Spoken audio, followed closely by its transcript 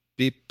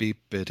Beep,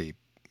 beep, bitty.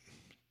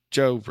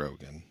 Joe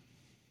Rogan.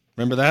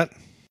 Remember that?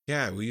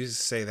 Yeah, we used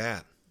to say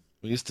that.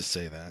 We used to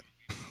say that.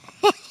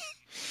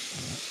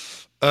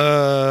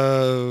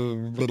 uh,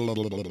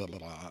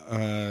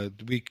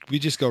 we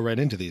just go right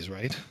into these,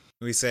 right?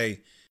 We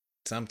say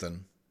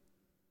something.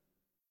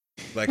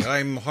 Like,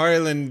 I'm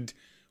Harland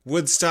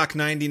Woodstock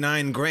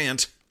 99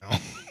 Grant.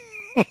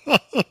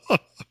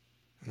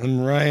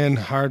 I'm Ryan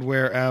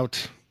Hardware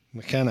Out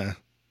McKenna.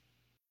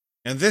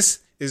 And this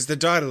is the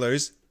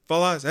Dawdlers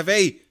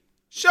Philosophy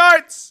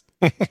Shorts!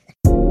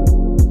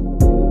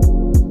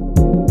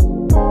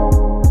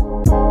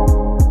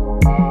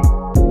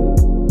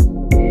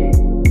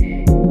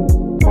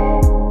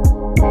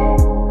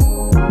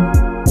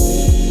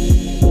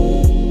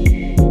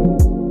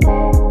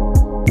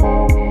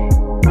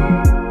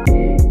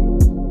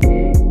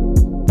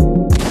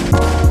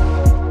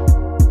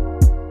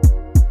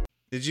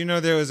 Did you know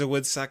there was a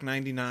Woodstock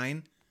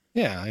 99?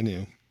 Yeah, I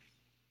knew.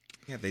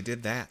 Yeah, they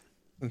did that.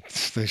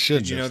 They should.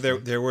 Did you know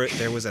there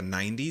was a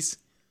 90s?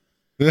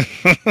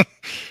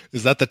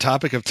 Is that the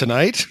topic of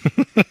tonight?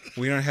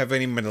 We don't have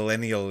any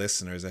millennial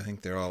listeners. I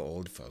think they're all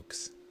old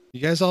folks.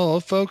 You guys all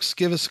old folks,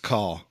 give us a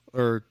call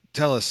or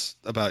tell us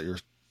about your...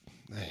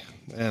 I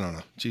don't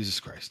know. Jesus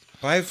Christ.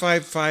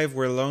 555,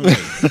 we're lonely.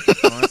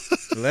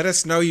 Let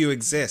us know you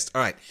exist.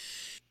 All right.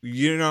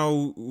 You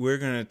know, we're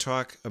going to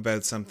talk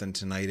about something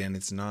tonight, and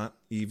it's not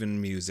even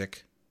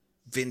music.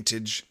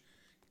 Vintage,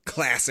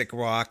 classic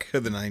rock, the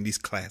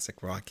 90s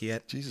classic rock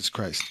yet. Jesus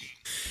Christ.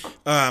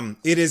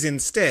 It is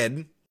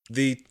instead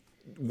the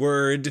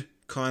word,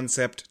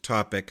 concept,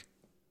 topic,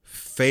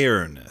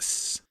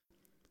 fairness.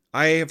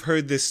 I have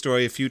heard this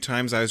story a few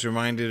times. I was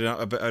reminded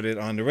about it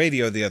on the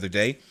radio the other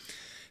day.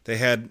 They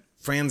had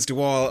Franz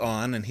DeWaal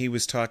on, and he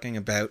was talking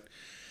about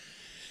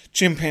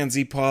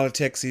chimpanzee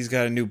politics. He's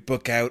got a new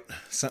book out,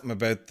 something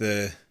about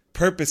the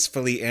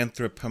purposefully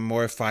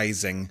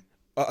anthropomorphizing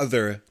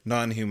other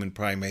non-human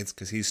primates,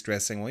 because he's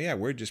stressing, well, yeah,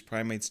 we're just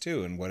primates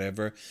too, and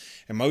whatever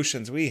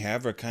emotions we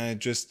have are kind of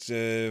just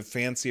a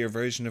fancier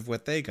version of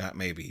what they got,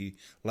 maybe. He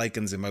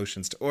likens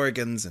emotions to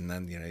organs, and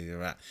then,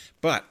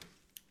 but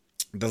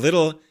the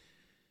little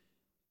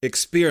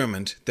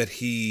experiment that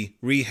he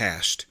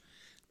rehashed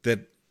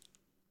that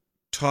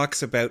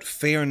talks about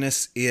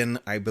fairness in,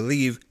 I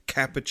believe,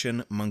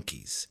 capuchin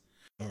monkeys.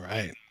 All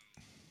right.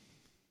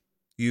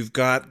 You've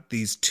got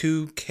these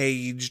two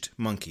caged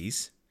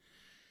monkeys,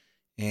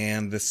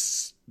 and the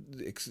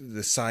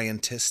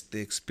scientist, the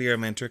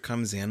experimenter,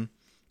 comes in,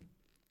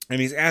 and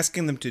he's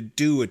asking them to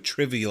do a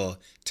trivial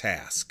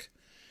task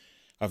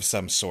of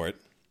some sort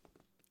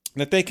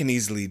that they can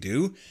easily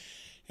do.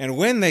 And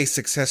when they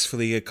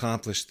successfully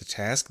accomplish the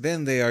task,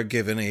 then they are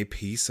given a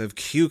piece of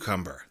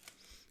cucumber.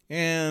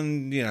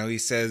 And, he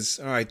says,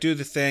 all right, do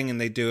the thing,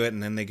 and they do it,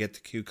 and then they get the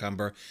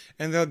cucumber,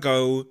 and they'll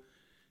go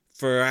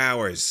for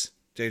hours.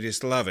 They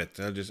just love it.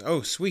 They'll just,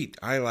 oh, sweet,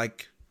 I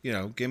like,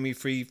 give me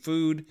free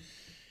food.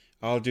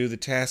 I'll do the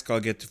task, I'll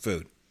get the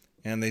food.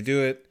 And they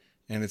do it,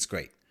 and it's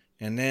great.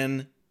 And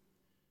then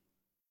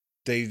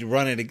they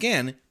run it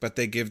again, but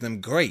they give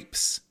them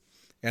grapes.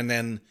 And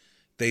then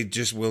they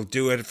just will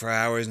do it for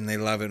hours, and they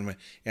love it. And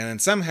then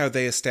somehow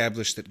they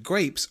establish that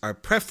grapes are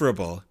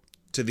preferable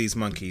to these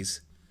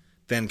monkeys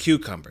than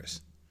cucumbers.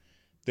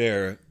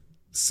 They're,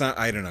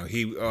 I don't know,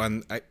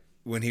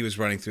 when he was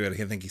running through it,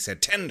 I think he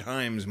said 10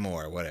 times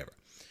more, whatever.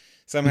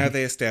 Somehow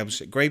they established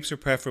that grapes are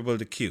preferable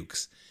to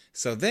cukes.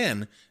 So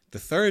then, the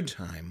third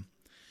time,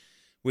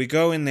 we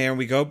go in there, and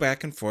we go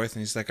back and forth,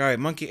 and he's like, all right,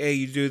 monkey A,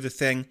 you do the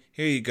thing,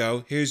 here you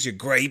go, here's your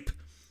grape,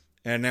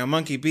 and now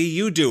monkey B,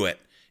 you do it.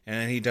 And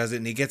then he does it,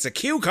 and he gets a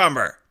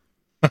cucumber.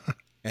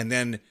 And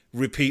then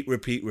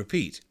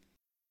repeat.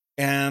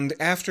 And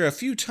after a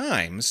few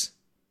times,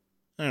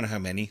 I don't know how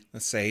many,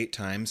 let's say 8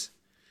 times,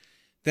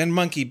 then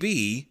monkey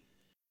B,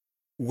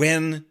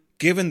 when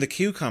given the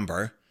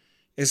cucumber,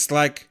 is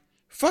like,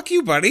 fuck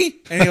you,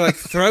 buddy. And he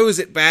throws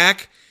it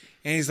back,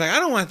 and he's like, I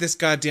don't want this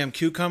goddamn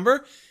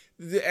cucumber.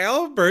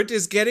 Albert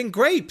is getting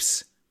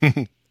grapes.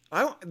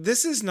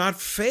 This is not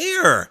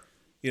fair,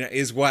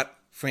 is what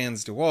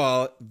Franz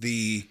DeWaal,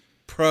 the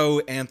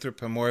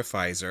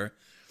pro-anthropomorphizer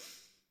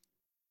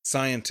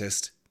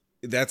scientist,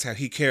 that's how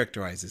he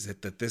characterizes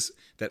it,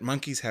 that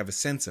monkeys have a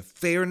sense of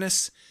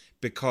fairness,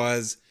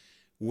 because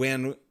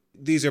when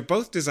these are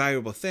both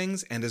desirable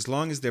things, and as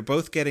long as they're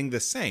both getting the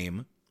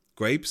same,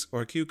 grapes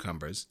or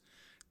cucumbers,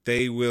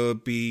 they will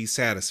be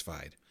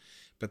satisfied.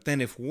 But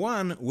then if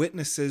one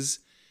witnesses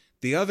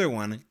the other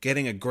one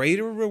getting a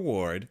greater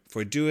reward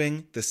for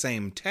doing the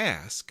same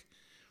task,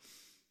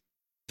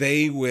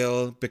 they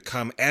will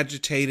become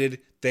agitated.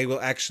 They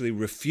will actually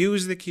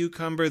refuse the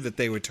cucumber that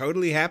they were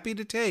totally happy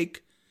to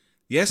take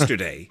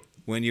yesterday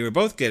when you were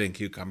both getting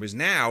cucumbers.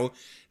 Now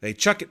they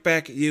chuck it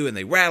back at you, and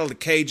they rattle the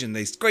cage, and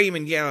they scream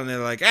and yell, and they're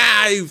like,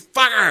 ah, you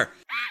fucker!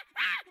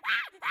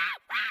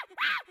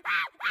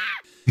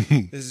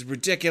 This is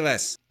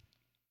ridiculous.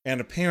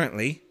 And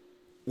apparently,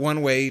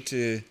 one way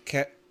to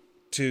characterize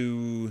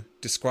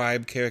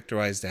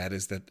that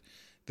is that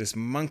this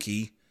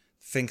monkey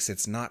thinks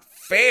it's not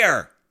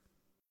fair.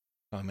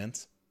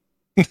 Comments?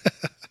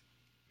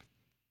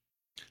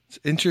 It's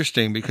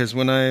interesting because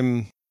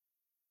when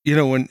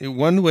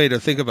one way to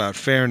think about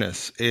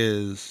fairness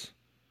is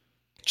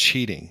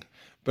cheating.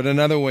 But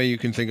another way you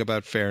can think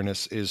about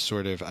fairness is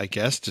sort of, I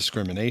guess,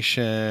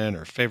 discrimination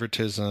or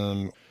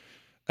favoritism.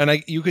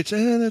 And you could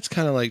say that's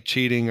kind of like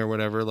cheating or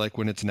whatever, like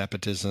when it's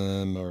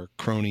nepotism or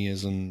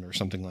cronyism or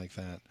something like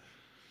that.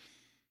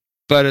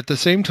 But at the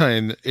same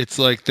time, it's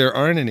like there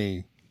aren't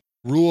any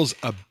rules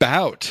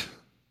about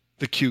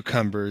the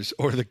cucumbers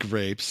or the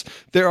grapes.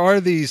 There are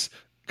these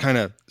kind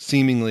of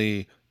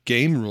seemingly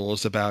game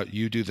rules about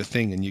you do the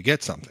thing and you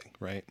get something,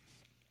 right?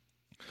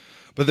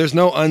 But there's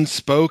no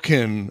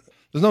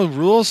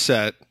rule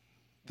set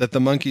that the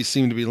monkeys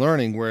seem to be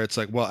learning where it's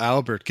like, well,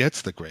 Albert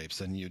gets the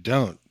grapes and you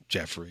don't,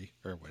 Jeffrey,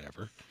 or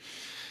whatever.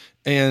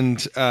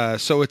 And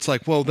so it's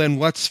like, well, then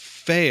what's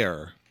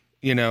fair?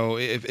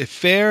 If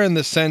fair in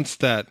the sense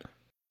that,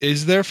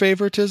 is there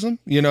favoritism?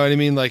 You know what I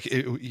mean? Like,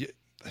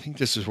 I think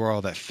this is where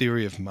all that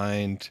theory of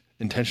mind,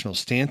 intentional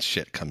stance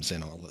shit comes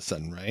in all of a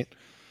sudden, right?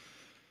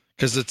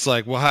 Because it's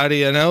like, well, how do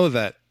you know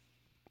that,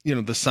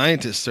 the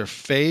scientists are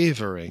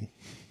favoring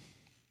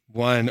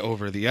one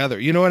over the other?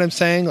 You know what I'm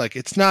saying? Like,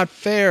 it's not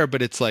fair,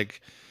 but it's like,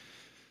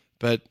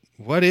 but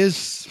what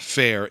is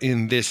fair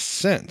in this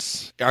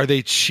sense? Are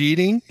they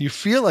cheating? You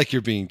feel like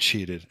you're being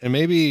cheated. And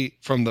maybe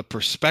from the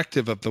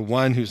perspective of the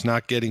one who's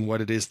not getting what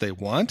it is they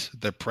want,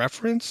 their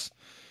preference,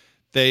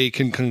 they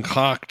can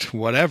concoct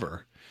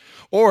whatever.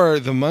 Or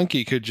the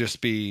monkey could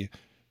just be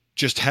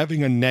just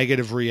having a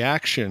negative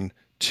reaction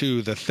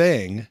to the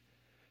thing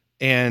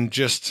and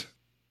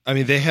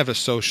they have a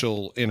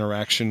social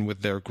interaction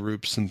with their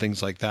groups and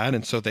things like that.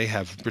 And so they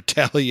have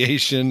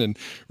retaliation and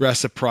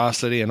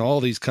reciprocity and all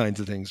these kinds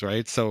of things,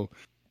 right? So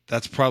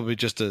that's probably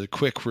just a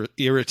quick,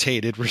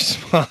 irritated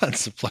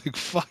response of like,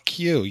 fuck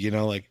you,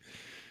 like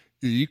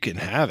you can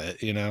have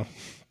it,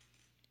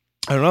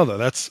 I don't know though.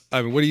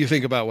 What do you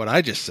think about what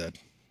I just said?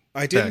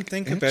 I didn't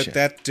think about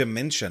that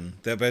dimension,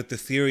 about the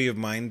theory of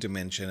mind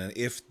dimension, and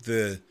if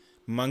the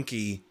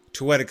monkey,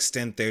 to what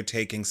extent they're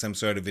taking some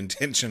sort of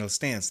intentional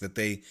stance, that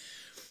they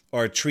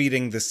are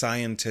treating the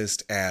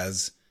scientist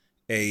as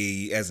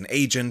an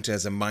agent,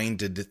 as a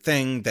minded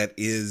thing that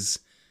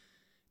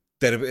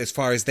as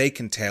far as they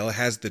can tell,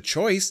 has the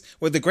choice.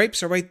 Well, the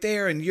grapes are right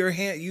there, and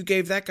you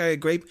gave that guy a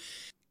grape.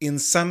 In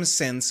some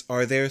sense,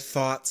 are their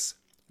thoughts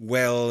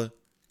well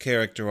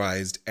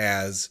characterized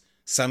as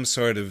some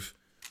sort of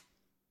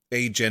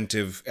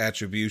agentive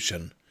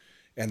attribution?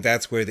 And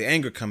that's where the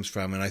anger comes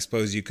from. And I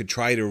suppose you could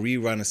try to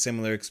rerun a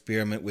similar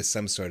experiment with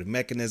some sort of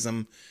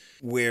mechanism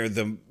where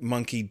the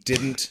monkey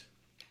didn't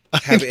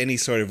have any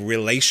sort of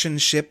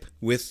relationship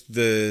with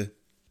a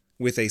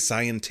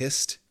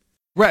scientist.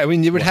 Right. I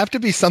mean, it would have to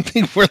be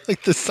something where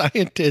like the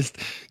scientist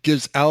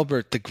gives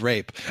Albert the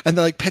grape and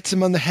then like pets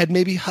him on the head,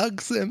 maybe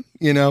hugs him,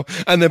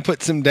 and then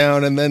puts him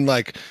down. And then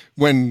like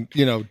when,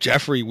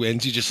 Jeffrey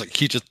wins,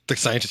 the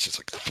scientist just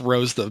like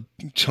throws the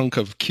chunk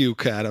of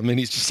cuke at him. And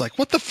he's just like,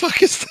 what the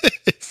fuck is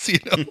this?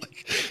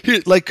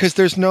 Cause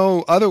there's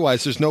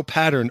no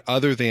pattern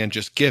other than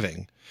just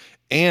giving.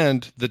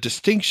 And the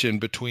distinction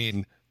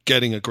between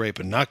getting a grape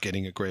and not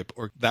getting a grape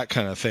or that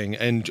kind of thing,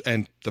 and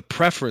the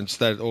preference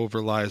that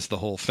overlies the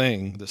whole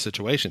thing, the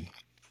situation.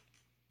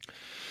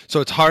 So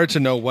it's hard to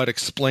know what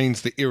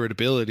explains the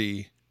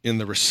irritability in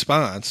the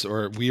response,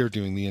 or we are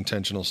doing the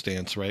intentional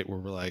stance, right, where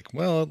we're like,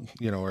 well,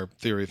 our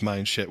theory of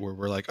mind shit, where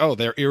we're like, oh,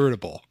 they're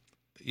irritable.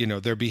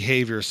 Their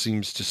behavior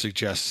seems to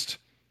suggest,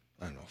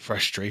 I don't know,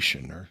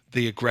 frustration, or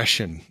the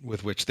aggression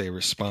with which they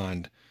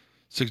respond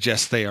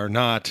suggests they are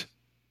not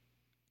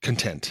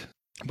content.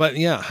 But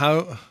yeah,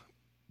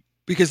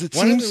 because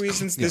one of the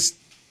reasons this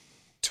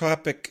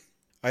topic,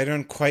 I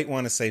don't quite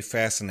want to say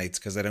fascinates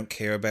because I don't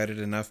care about it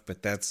enough,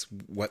 but that's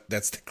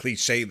the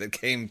cliche that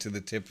came to the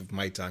tip of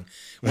my tongue.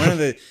 One of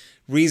the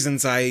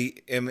reasons I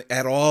am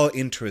at all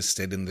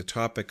interested in the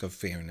topic of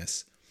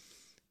fairness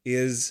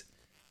is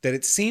that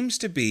it seems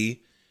to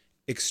be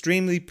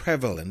extremely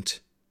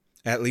prevalent,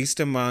 at least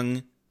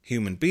among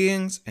human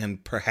beings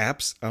and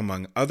perhaps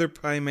among other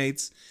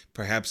primates,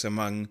 perhaps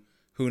among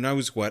who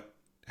knows what,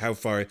 how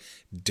far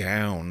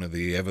down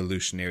the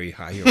evolutionary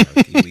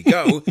hierarchy we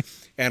go,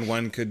 and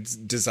one could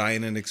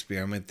design an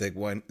experiment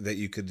that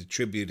you could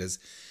attribute as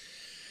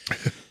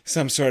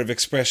some sort of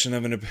expression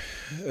of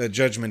a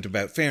judgment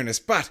about fairness.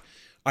 But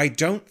I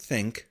don't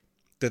think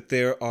that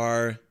there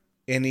are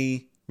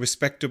any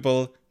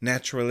respectable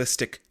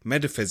naturalistic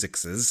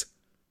metaphysicses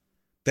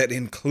that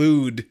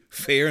include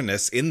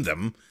fairness in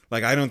them.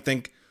 Like, I don't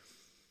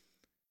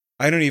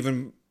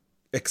even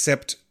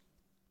accept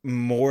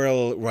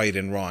moral right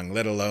and wrong,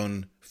 let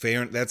alone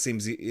fair. That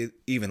seems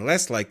even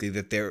less likely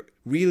that there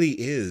really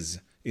is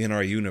in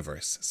our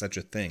universe such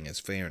a thing as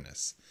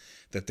fairness,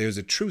 that there's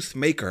a truth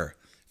maker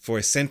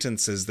for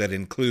sentences that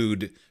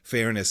include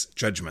fairness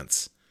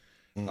judgments.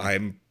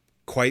 I'm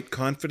quite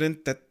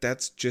confident that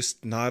that's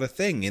just not a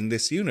thing in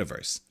this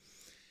universe.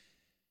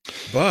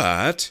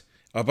 But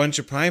a bunch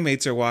of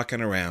primates are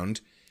walking around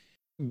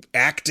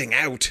acting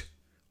out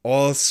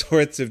all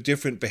sorts of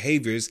different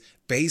behaviors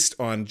based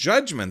on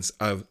judgments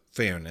of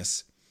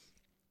fairness.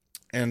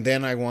 And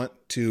then I want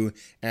to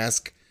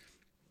ask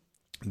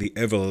the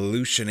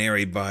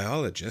evolutionary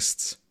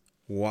biologists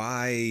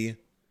why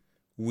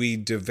we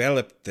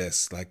developed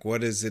this. Like,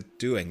 what is it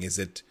doing? Is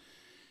it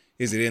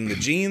in the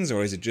genes,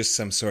 or is it just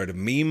some sort of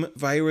meme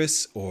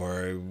virus,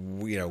 or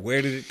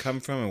where did it come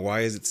from, and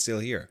why is it still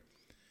here?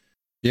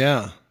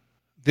 Yeah.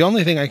 The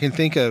only thing I can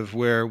think of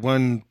where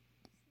one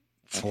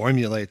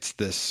formulates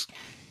this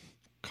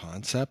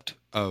concept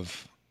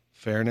of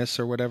fairness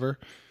or whatever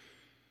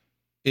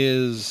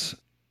is,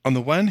 on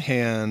the one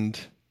hand,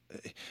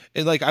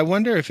 I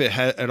wonder if it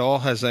at all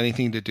has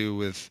anything to do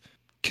with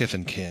kith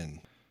and kin.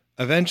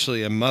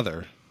 Eventually, a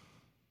mother,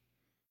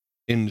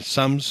 in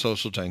some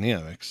social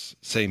dynamics,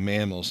 say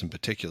mammals in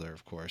particular,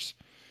 of course,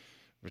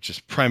 which is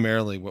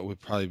primarily what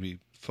we'd probably be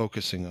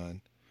focusing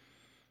on,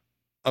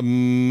 a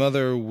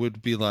mother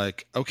would be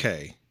like,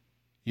 okay,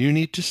 you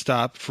need to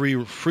stop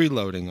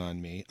freeloading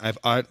on me.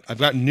 I've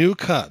got new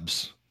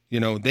cubs.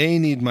 They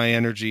need my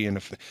energy,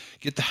 and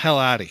get the hell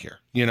out of here.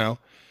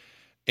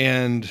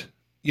 And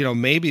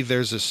maybe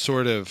there's a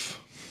sort of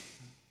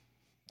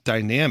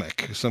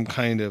dynamic, some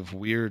kind of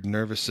weird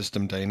nervous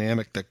system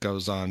dynamic that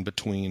goes on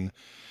between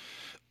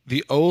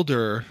the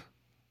older,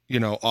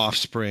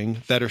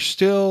 offspring that are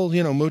still,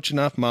 mooching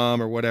off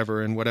mom or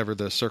whatever, and whatever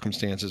the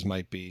circumstances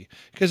might be.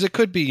 Because it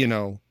could be,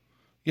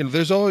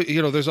 there's always,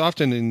 there's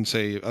often in,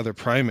 say, other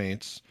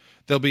primates,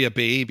 there'll be a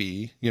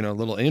baby,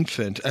 little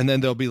infant, and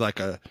then there'll be like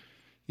a,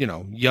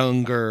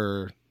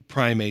 younger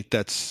primate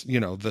that's,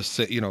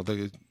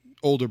 the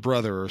older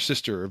brother or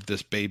sister of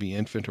this baby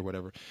infant or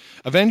whatever.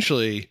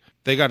 Eventually,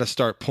 they got to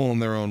start pulling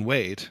their own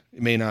weight.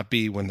 It may not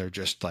be when they're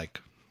just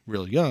like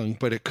real young,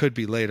 but it could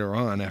be later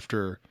on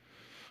after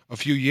a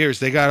few years.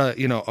 They gotta,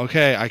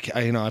 okay,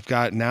 I've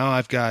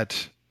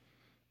got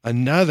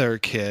another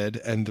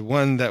kid, and the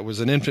one that was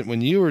an infant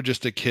when you were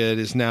just a kid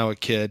is now a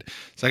kid.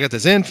 So I got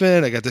this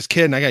infant, I got this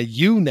kid, and I got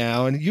you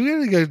now, and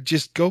you gotta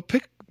just go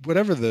pick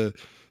whatever the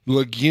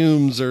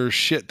legumes or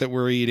shit that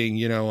we're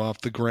eating,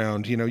 off the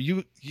ground.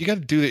 You got to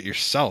do it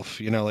yourself,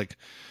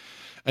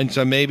 and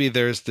so maybe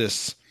there's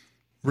this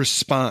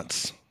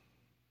response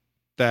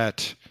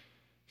that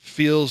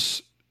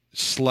feels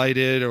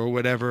slighted or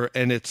whatever,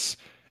 and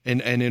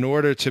and in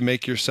order to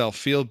make yourself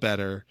feel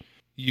better,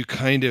 you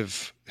kind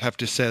of have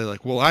to say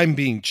like, well, I'm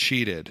being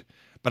cheated,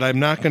 but I'm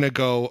not going to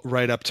go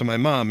right up to my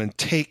mom and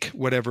take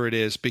whatever it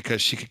is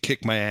because she could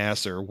kick my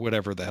ass or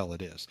whatever the hell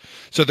it is.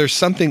 So there's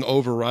something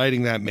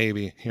overriding that,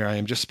 maybe. Here I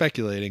am just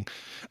speculating.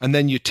 And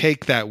then you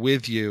take that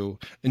with you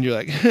and you're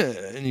like,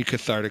 and you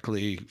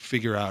cathartically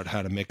figure out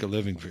how to make a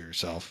living for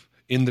yourself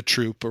in the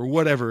troop or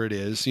whatever it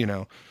is,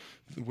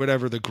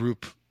 whatever the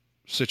group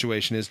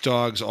situation is.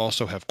 Dogs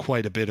also have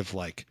quite a bit of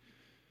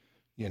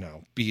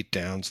beat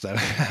downs that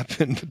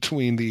happen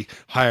between the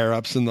higher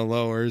ups and the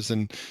lowers.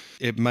 And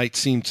it might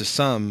seem to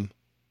some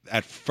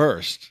at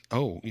first,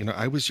 oh,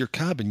 I was your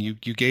cub and you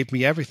gave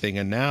me everything,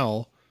 and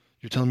now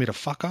you're telling me to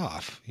fuck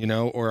off,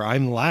 or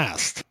I'm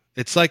last.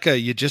 It's like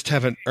you just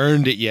haven't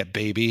earned it yet,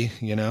 baby,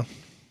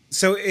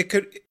 So it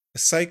could a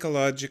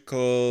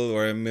psychological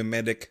or a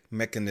mimetic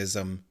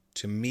mechanism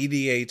to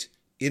mediate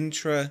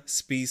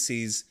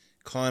intra-species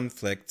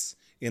conflicts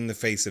in the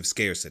face of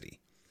scarcity.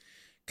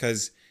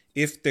 Because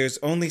if there's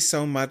only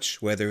so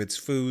much, whether it's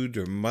food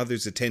or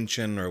mother's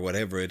attention or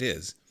whatever it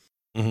is,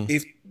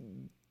 if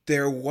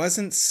there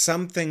wasn't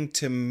something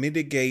to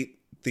mitigate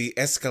the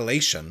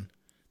escalation,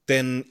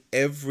 then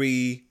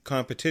every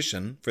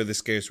competition for the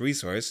scarce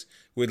resource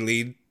would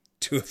lead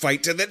to a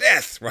fight to the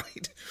death,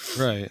 right?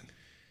 Right.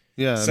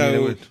 Yeah.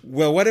 So,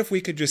 well, what if we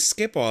could just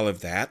skip all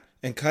of that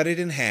and cut it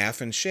in half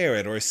and share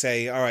it, or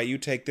say, all right, you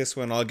take this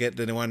one, I'll get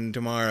the one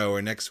tomorrow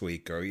or next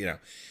week, or,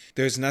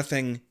 there's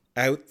nothing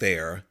out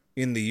there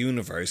in the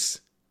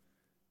universe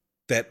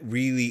that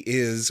really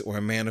is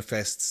or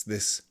manifests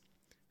this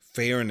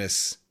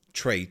fairness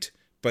trait,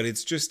 but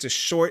it's just a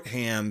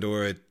shorthand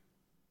or a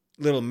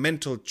little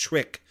mental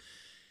trick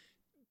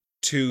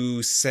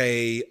to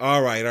say,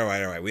 all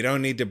right, we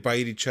don't need to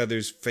bite each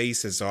other's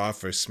faces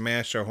off or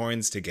smash our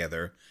horns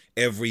together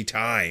every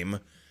time.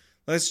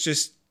 Let's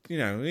just,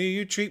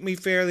 you treat me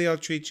fairly, I'll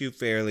treat you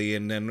fairly,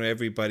 and then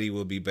everybody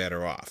will be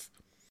better off.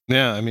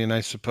 Yeah,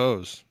 I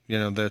suppose,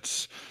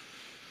 that's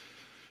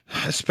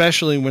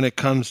especially when it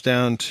comes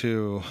down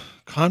to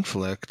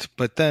conflict.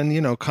 But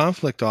then,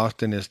 conflict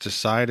often is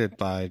decided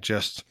by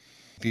just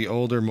the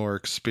older, more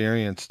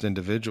experienced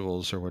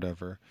individuals or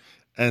whatever,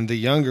 and the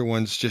younger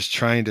ones just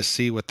trying to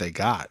see what they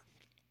got.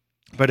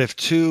 But if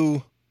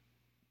two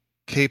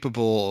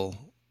capable,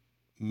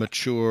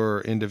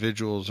 mature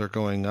individuals are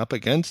going up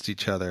against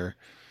each other,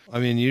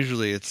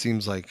 usually it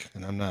seems like,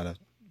 and I'm not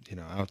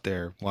out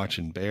there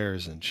watching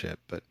bears and shit,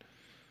 but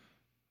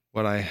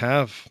what I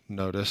have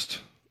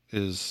noticed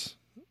is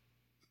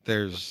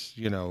there's,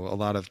 a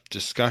lot of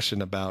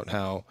discussion about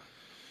how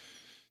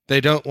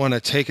they don't want to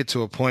take it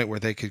to a point where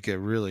they could get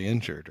really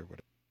injured or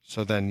whatever.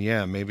 So then,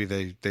 yeah, maybe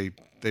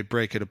they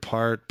break it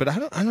apart. But I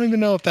don't even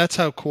know if that's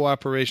how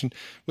cooperation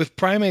with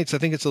primates. I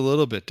think it's a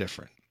little bit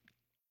different.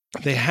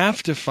 they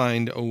have to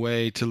find a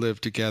way to live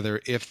together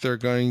if they're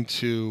going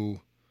to,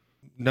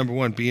 number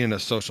one, be in a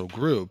social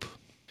group.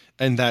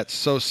 And that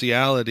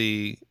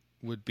sociality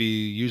would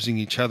be using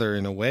each other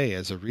in a way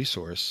as a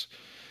resource.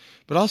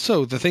 But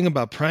also the thing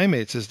about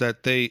primates is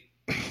that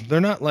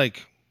they're not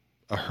like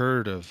a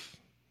herd of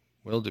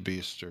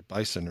wildebeest or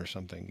bison or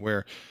something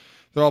where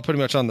they're all pretty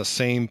much on the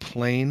same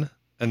plane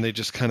and they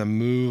just kind of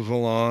move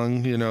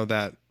along,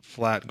 that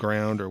flat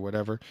ground or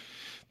whatever.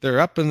 They're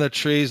up in the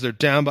trees, they're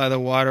down by the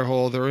water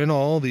hole, they're in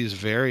all these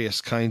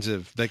various kinds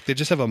of, like, they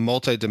just have a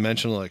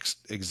multi-dimensional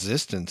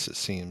existence, it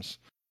seems.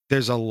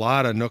 There's a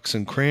lot of nooks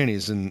and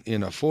crannies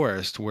in a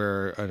forest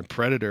where a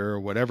predator or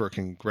whatever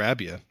can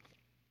grab you.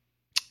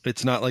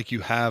 It's not like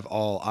you have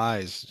all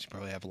eyes. You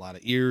probably have a lot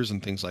of ears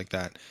and things like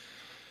that.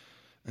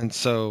 And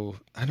so,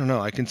 I don't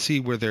know, I can see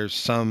where there's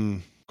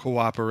some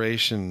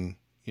cooperation,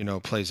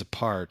 plays a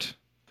part.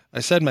 I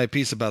said my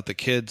piece about the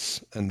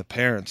kids and the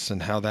parents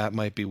and how that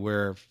might be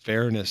where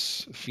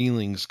fairness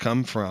feelings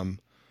come from,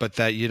 but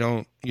that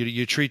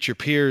you treat your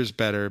peers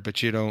better,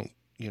 but you don't,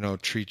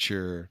 treat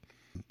your,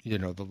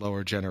 the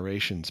lower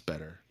generations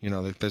better.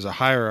 There's a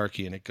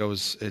hierarchy and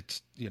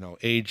it's,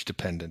 age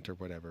dependent or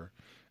whatever,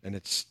 and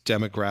it's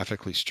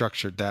demographically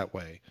structured that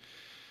way.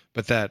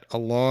 But that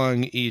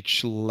along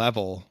each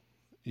level,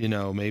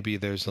 maybe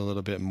there's a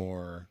little bit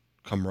more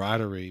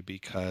camaraderie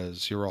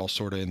because you're all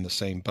sort of in the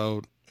same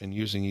boat and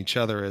using each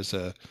other as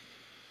a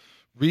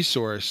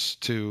resource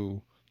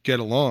to get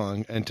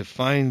along and to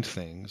find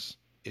things.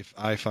 If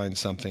I find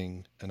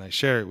something and I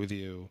share it with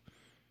you,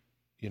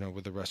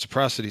 with the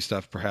reciprocity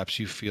stuff, perhaps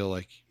you feel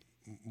like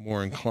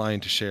more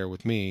inclined to share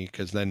with me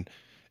because then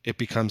it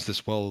becomes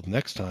this, well,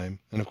 next time.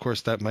 And of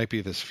course, that might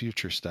be this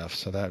future stuff.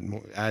 So that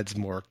adds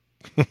more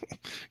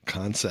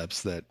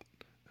concepts that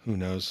who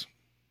knows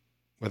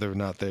whether or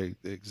not they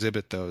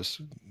exhibit those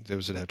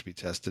would have to be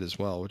tested as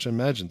well, which I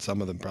imagine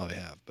some of them probably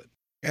have. But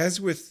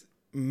as with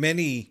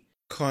many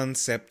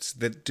concepts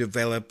that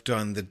developed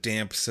on the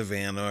damp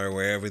savanna or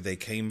wherever they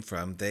came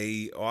from,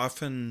 they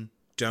often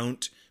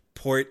don't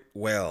port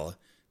well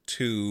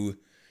to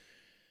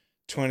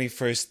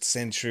 21st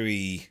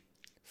century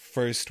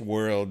first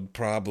world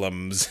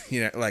problems.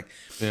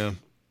 yeah,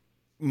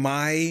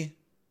 my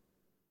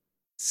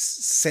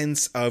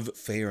sense of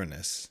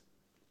fairness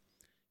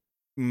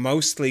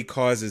mostly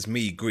causes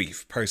me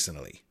grief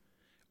personally.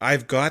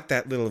 I've got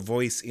that little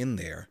voice in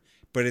there,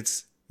 but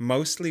it's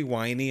mostly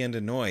whiny and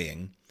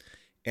annoying.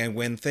 And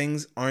when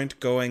things aren't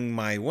going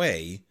my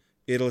way,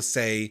 it'll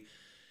say,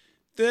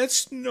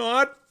 "That's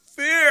not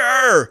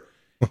fair."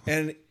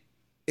 And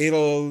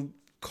it'll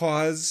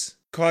cause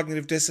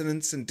cognitive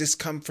dissonance and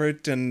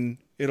discomfort, and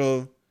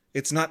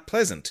it's not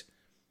pleasant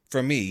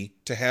for me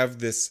to have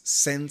this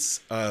sense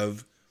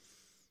of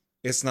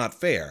it's not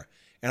fair.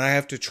 And I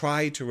have to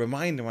try to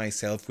remind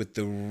myself with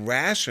the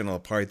rational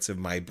parts of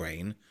my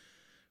brain,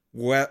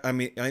 well, I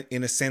mean,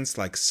 in a sense,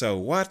 like, so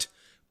what?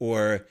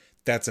 Or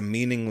that's a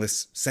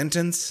meaningless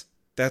sentence.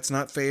 That's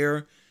not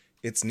fair.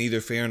 It's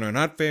neither fair nor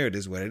not fair. It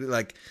is what it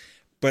is.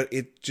 But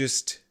it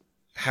just,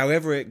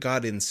 however it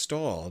got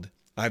installed,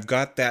 I've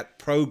got that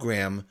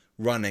program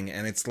running,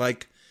 and it's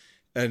like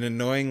an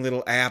annoying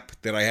little app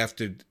that I have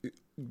to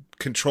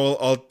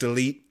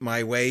Control-Alt-Delete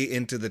my way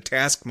into the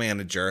task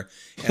manager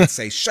and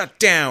say, shut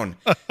down,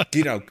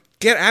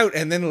 get out.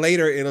 And then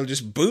later it'll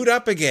just boot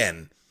up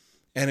again.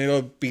 And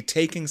it'll be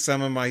taking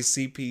some of my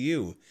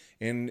CPU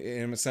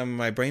and some of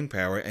my brain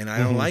power, and I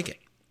don't like it.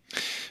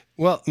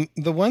 Well,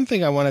 the one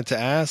thing I wanted to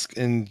ask,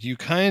 and you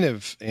kind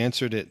of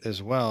answered it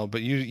as well,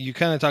 but you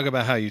kind of talk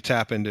about how you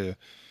tap into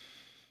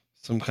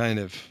some kind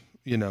of,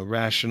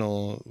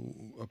 rational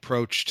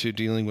approach to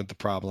dealing with the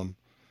problem.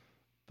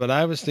 But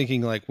I was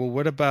thinking, like, well,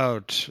 what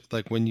about,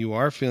 like, when you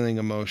are feeling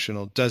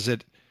emotional, does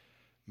it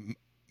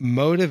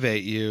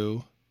motivate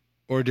you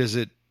or does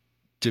it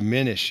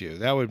diminish you?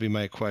 That would be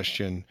my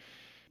question.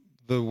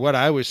 What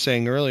I was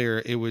saying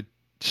earlier, it would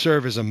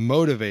serve as a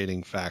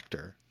motivating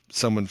factor.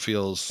 Someone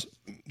feels,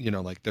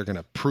 like they're going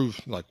to prove,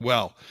 like,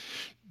 well,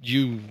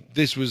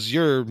 this was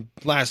your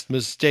last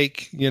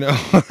mistake, or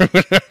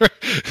whatever.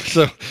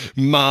 So,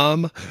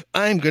 Mom,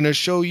 I'm going to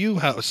show you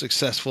how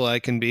successful I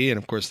can be. And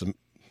of course, the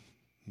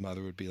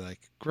mother would be like,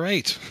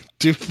 great,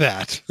 do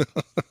that.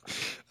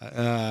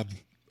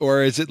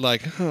 Or is it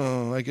like,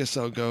 oh, I guess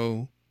I'll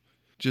go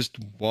just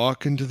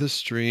walk into the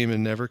stream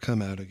and never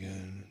come out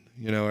again?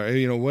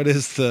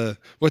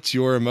 What's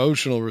your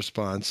emotional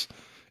response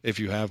if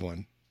you have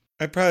one?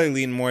 I probably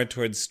lean more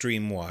towards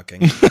stream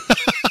walking.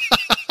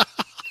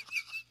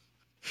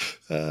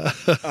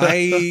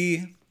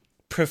 I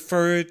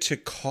prefer to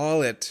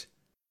call it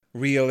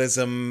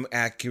realism,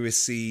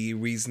 accuracy,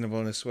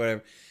 reasonableness,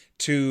 whatever,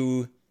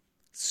 to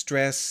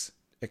stress,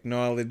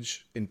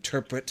 acknowledge,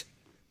 interpret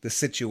the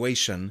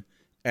situation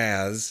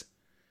as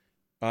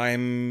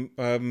I'm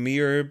a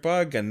mere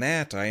bug, a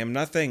gnat. I am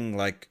nothing.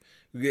 Like,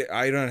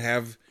 I don't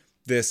have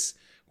this,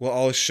 well,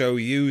 I'll show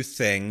you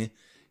thing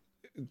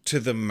to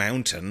the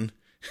mountain,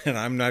 and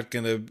I'm not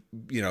going to,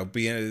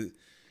 be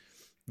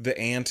the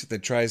ant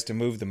that tries to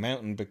move the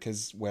mountain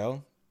because,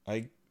 well,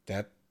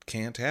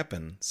 can't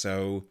happen.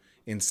 So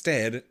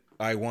instead,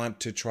 I want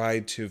to try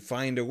to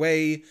find a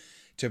way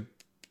to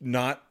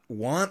not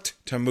want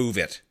to move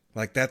it.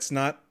 Like, that's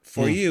not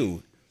for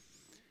you.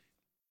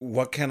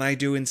 What can I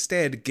do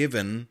instead,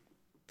 given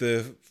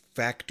the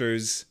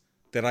factors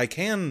that I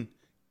can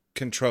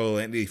control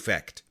and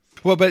effect?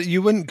 Well, but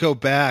you wouldn't go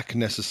back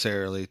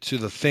necessarily to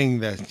the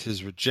thing that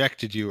has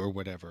rejected you or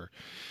whatever.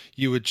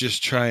 You would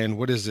just try and,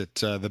 what is it?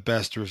 The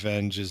best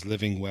revenge is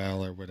living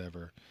well or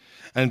whatever.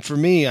 And for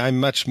me, I'm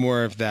much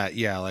more of that.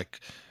 Yeah, like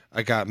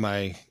I got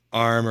my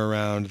arm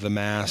around the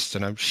mast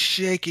and I'm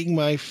shaking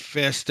my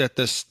fist at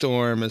the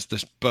storm as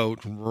this boat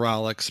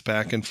rollicks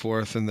back and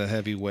forth in the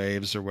heavy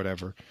waves or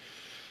whatever.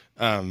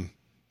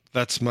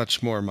 That's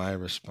much more my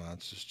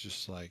response. It's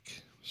just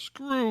like,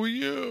 screw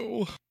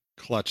you,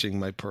 clutching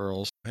my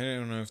pearls. I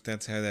don't know if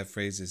that's how that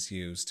phrase is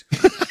used.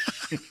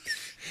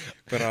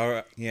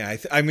 But yeah,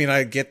 I mean,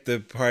 I get the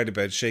part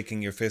about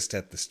shaking your fist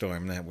at the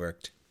storm. That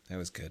worked. That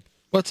was good.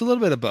 Well, it's a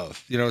little bit of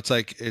both. You know, it's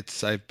like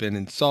I've been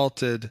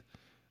insulted,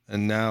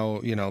 and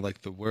now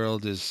like the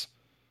world is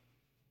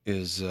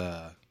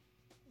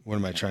what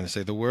am I trying to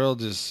say? The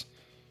world is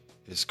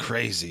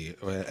crazy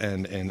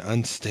and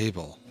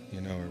unstable,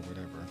 or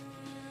whatever,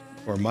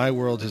 or my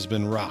world has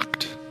been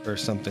rocked or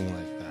something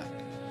like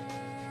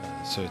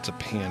that. So it's a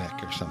panic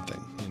or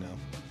something,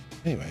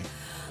 Anyway.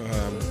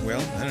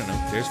 Well, I don't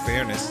know. There's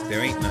fairness.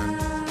 There ain't none.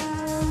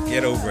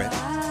 Get over it.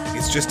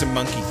 It's just a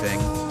monkey thing.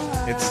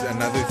 It's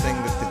another thing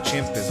that the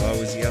chimp is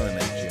always yelling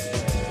at you.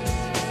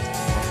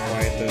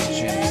 Quiet those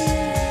chimps.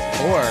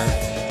 Or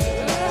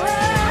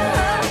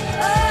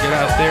get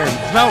out there and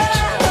vote.